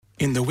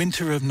In the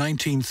winter of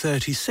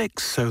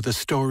 1936, so the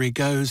story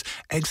goes,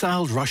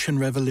 exiled Russian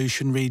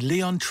revolutionary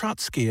Leon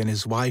Trotsky and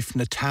his wife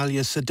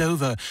Natalia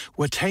Sedova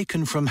were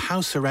taken from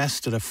house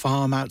arrest at a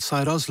farm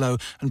outside Oslo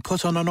and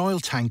put on an oil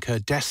tanker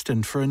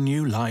destined for a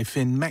new life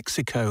in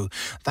Mexico.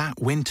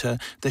 That winter,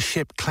 the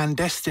ship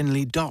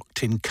clandestinely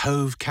docked in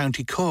Cove,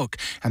 County Cork,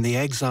 and the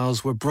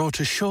exiles were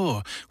brought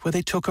ashore, where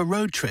they took a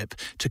road trip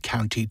to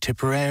County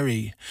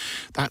Tipperary.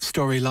 That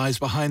story lies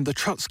behind the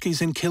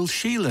Trotskys in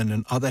Kilsheelan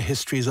and other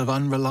histories of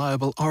unreliable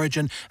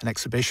origin, an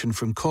exhibition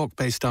from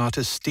Cork-based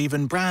artist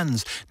Stephen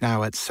Brands,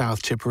 now at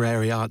South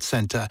Tipperary Art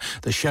Centre.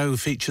 The show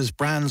features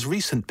Brands'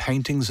 recent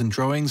paintings and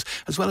drawings,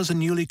 as well as a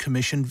newly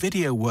commissioned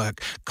video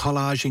work,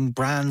 collaging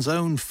Brands'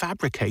 own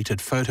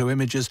fabricated photo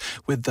images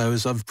with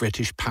those of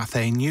British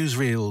Pathé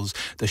newsreels.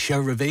 The show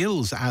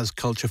reveals, as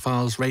Culture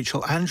Files'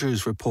 Rachel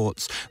Andrews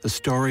reports, the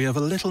story of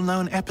a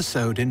little-known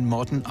episode in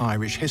modern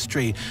Irish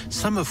history,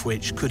 some of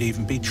which could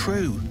even be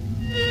true.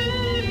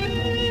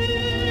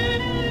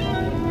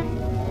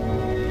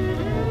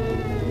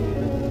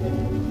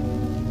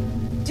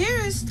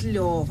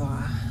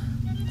 Lova.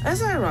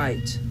 As I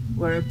write,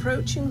 we're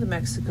approaching the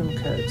Mexican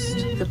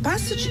coast. The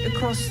passage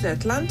across the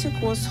Atlantic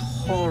was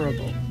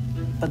horrible,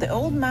 but the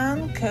old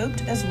man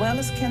coped as well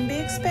as can be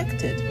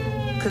expected,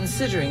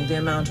 considering the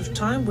amount of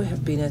time we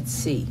have been at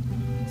sea.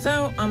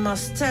 Though I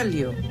must tell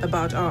you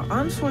about our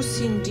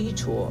unforeseen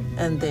detour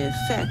and the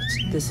effect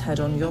this had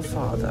on your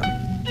father.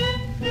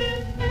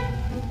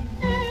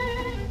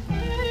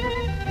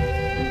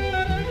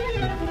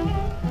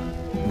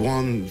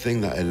 One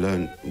thing that I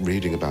learned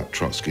reading about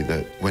Trotsky,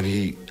 that when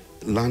he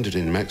landed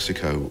in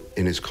Mexico,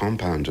 in his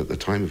compound at the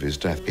time of his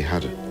death, he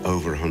had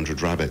over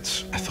 100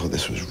 rabbits. I thought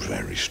this was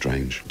very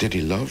strange. Did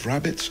he love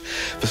rabbits?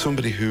 For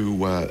somebody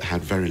who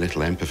had very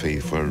little empathy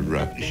for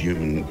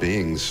human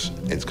beings,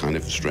 it's kind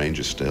of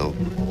stranger still.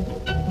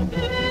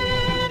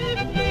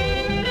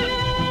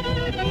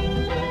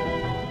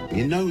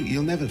 You know,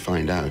 you'll never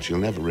find out. You'll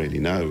never really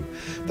know.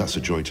 That's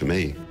a joy to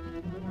me.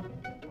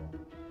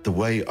 The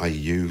way I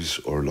use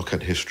or look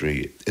at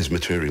history is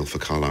material for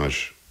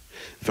collage,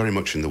 very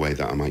much in the way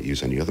that I might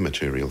use any other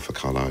material for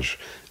collage.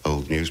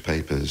 Old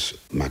newspapers,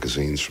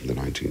 magazines from the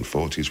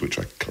 1940s, which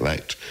I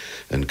collect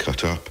and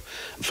cut up,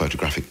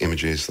 photographic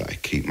images that I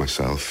keep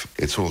myself.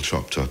 It's all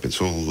chopped up, it's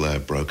all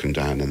broken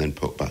down and then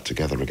put back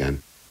together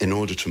again. In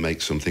order to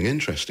make something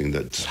interesting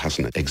that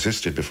hasn't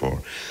existed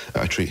before,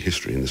 I treat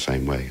history in the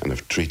same way, and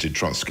I've treated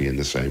Trotsky in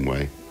the same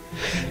way.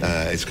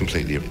 It's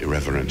completely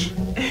irreverent.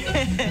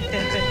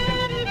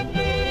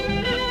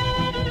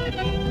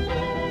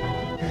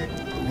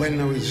 When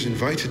I was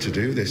invited to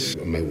do this,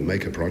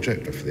 make a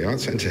project for the Art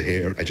Centre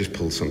here, I just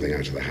pulled something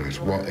out of the hat.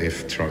 What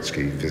if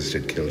Trotsky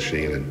visited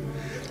Kilsheelan?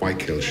 Why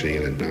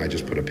Kilsheelan? I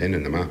just put a pin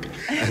in the map.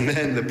 And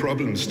then the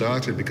problem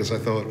started because I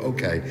thought,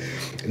 okay,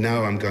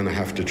 now I'm going to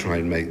have to try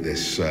and make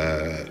this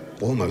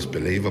almost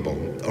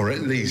believable, or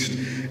at least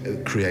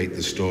create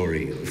the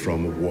story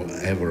from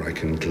whatever I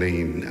can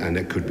glean. And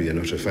it could be an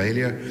utter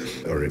failure,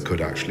 or it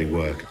could actually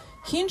work.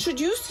 He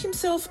introduced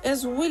himself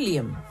as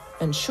William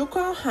and shook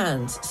our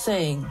hands,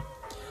 saying,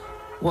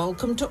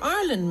 "Welcome to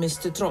Ireland,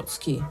 Mr.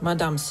 Trotsky,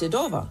 Madame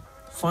Sedova.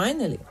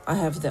 Finally, I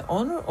have the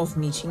honor of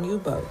meeting you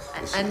both."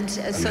 And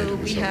so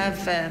we have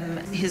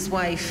his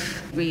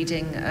wife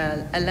reading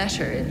a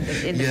letter in the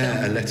film.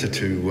 Yeah, a letter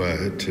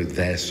to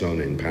their son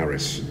in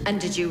Paris.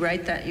 And did you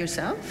write that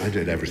yourself? I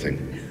did everything.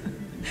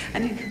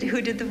 And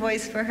who did the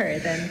voice for her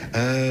then?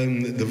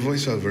 The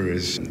voiceover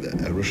is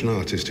a Russian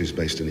artist who's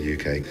based in the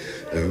UK,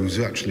 who's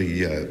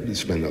actually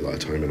spent a lot of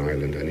time in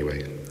Ireland anyway.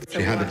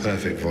 She had the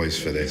perfect voice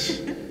for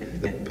this.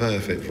 The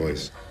perfect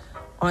voice.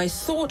 I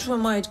thought we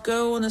might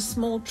go on a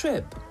small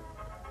trip.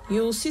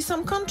 You'll see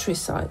some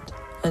countryside.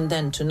 And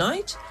then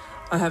tonight,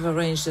 I have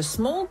arranged a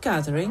small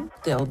gathering.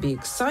 They'll be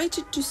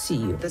excited to see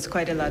you. There's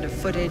quite a lot of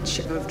footage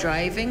of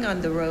driving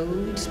on the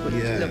road, what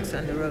looks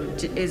on the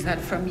road. Is that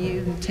from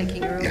you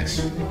taking a road?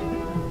 Yes.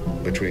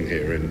 Between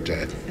here and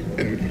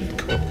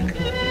Cork.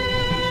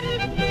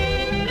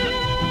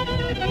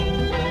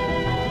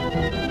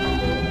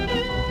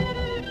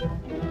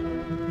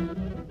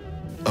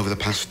 Over the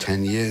past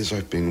 10 years,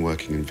 I've been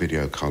working in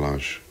video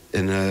collage.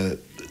 In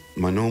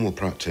my normal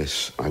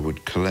practice, I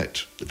would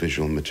collect the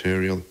visual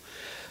material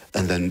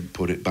and then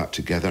put it back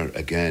together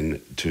again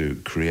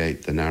to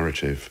create the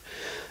narrative.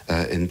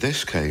 In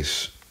this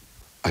case,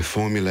 I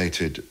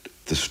formulated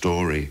the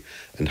story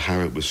and how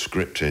it was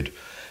scripted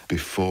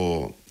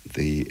before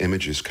the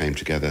images came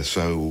together.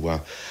 So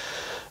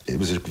it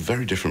was a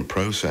very different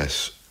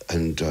process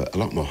and a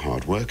lot more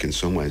hard work in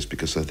some ways,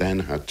 because I then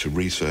had to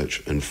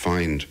research and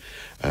find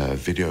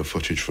video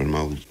footage from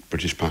old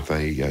British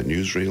Pathé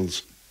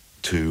newsreels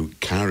to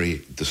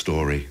carry the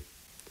story.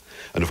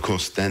 And of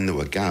course, then there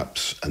were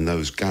gaps, and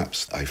those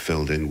gaps I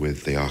filled in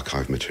with the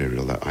archive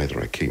material that either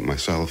I keep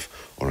myself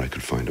or I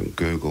could find on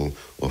Google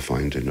or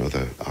find in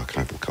other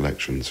archival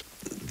collections.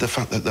 The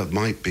fact that there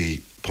might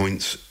be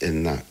points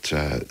in that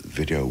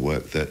video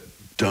work that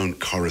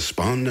don't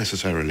correspond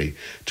necessarily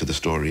to the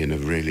story in a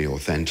really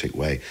authentic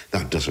way.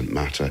 That doesn't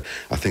matter.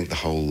 I think the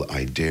whole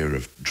idea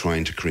of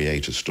trying to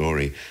create a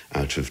story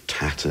out of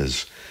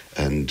tatters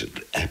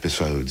and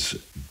episodes,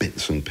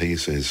 bits and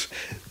pieces,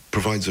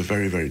 provides a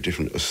very, very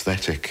different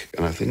aesthetic,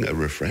 and I think a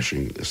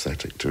refreshing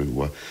aesthetic to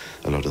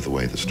a lot of the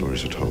way the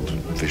stories are told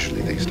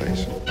visually these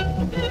days.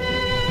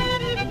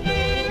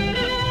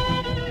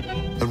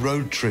 A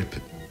road trip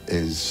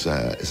is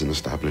an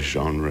established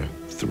genre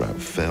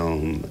throughout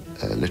film,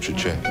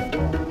 literature,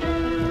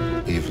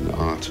 even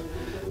art.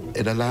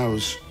 It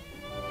allows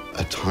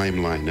a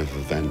timeline of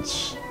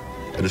events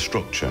and a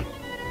structure,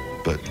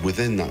 but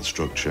within that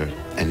structure,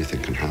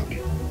 anything can happen.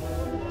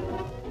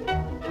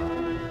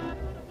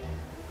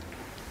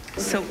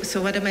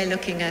 So what am I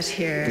looking at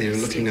here? You're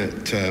looking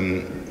at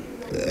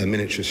a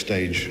miniature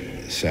stage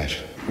set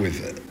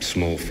with a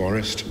small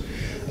forest,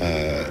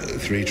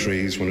 3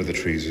 trees, one of the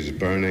trees is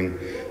burning,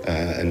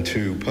 and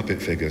 2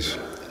 puppet figures,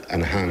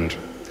 and a hand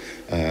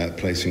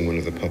placing one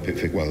of the puppet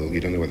figures. Well,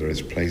 you don't know whether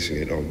it's placing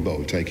it or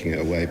taking it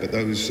away, but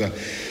those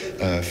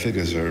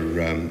figures are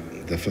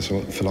the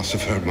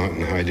philosopher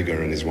Martin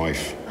Heidegger and his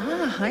wife.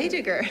 Ah,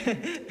 Heidegger.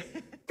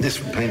 This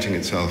painting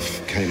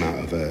itself came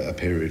out of a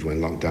period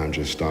when lockdown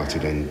just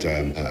started, and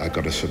I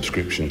got a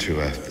subscription to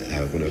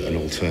an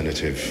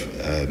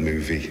alternative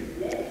movie,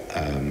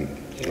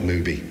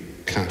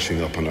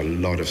 catching up on a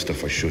lot of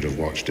stuff I should have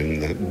watched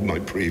in my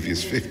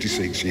previous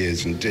 56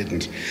 years and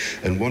didn't,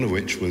 and one of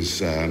which was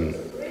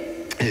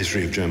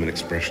history of German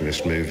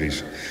expressionist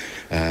movies.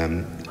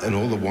 And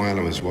all the while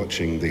I was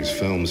watching these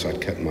films, I'd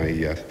kept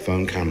my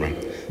phone camera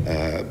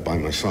by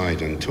my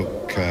side and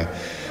took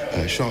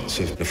shots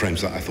of the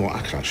frames that I thought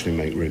I could actually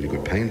make really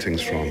good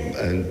paintings from,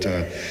 and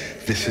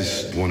this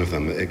is one of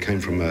them. It came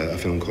from a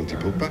film called Die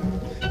Puppe.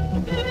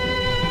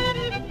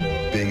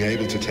 Being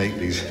able to take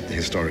these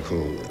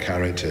historical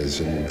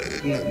characters and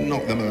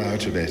knock them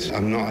out a bit.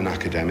 I'm not an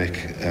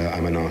academic,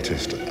 I'm an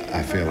artist.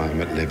 I feel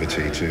I'm at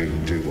liberty to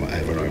do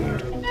whatever I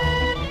want.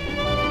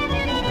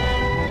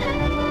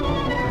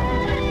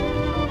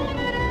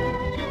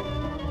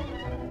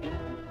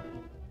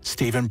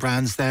 Stephen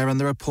Brand's there, and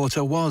the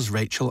reporter was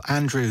Rachel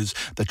Andrews.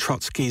 The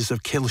Trotskys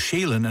of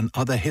Kilsheelan and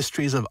Other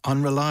Histories of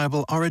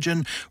Unreliable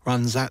Origin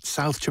runs at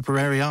South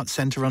Tipperary Arts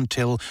Centre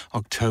until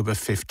October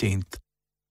 15th.